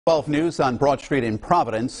12 News on Broad Street in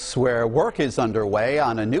Providence, where work is underway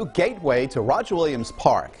on a new gateway to Roger Williams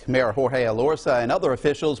Park. Mayor Jorge Elorza and other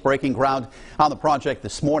officials breaking ground on the project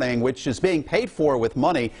this morning, which is being paid for with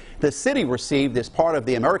money the city received as part of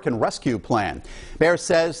the American Rescue Plan. Mayor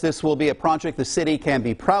says this will be a project the city can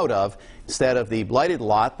be proud of instead of the blighted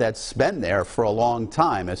lot that's been there for a long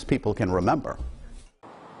time, as people can remember.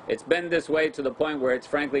 It's been this way to the point where it's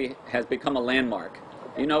frankly has become a landmark.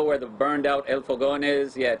 You know where the burned out El Fogón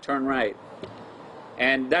is? Yeah, turn right.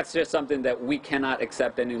 And that's just something that we cannot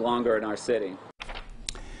accept any longer in our city.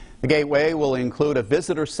 The gateway will include a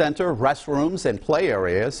visitor center, restrooms, and play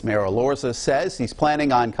areas. Mayor Elorza says he's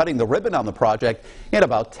planning on cutting the ribbon on the project in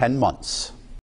about 10 months.